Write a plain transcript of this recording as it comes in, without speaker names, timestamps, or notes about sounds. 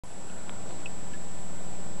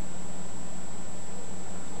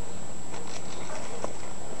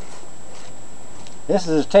This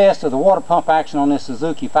is a test of the water pump action on this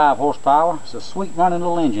Suzuki 5 horsepower. It's a sweet running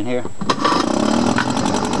little engine here. The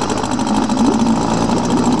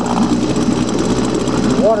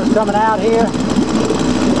water's coming out here.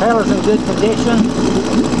 The impeller's in good condition.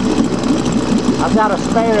 I've got a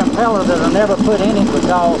spare impeller that I never put in it because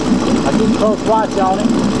I keep close watch on it.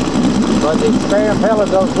 But the spare impeller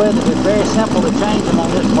goes with it. It's very simple to change them on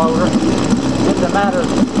this motor. It's a matter of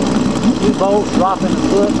a few bolts, dropping the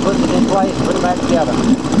foot, putting it in place, put it back together.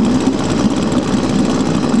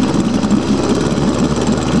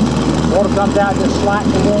 Water comes out just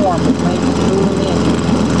slightly warm, which means it's cooling the engine.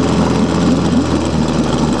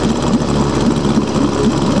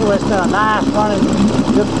 Anyway, it's been a nice running,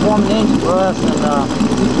 good performing engine for us, and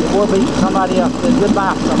it will be for somebody else. It's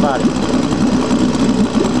goodbye for somebody.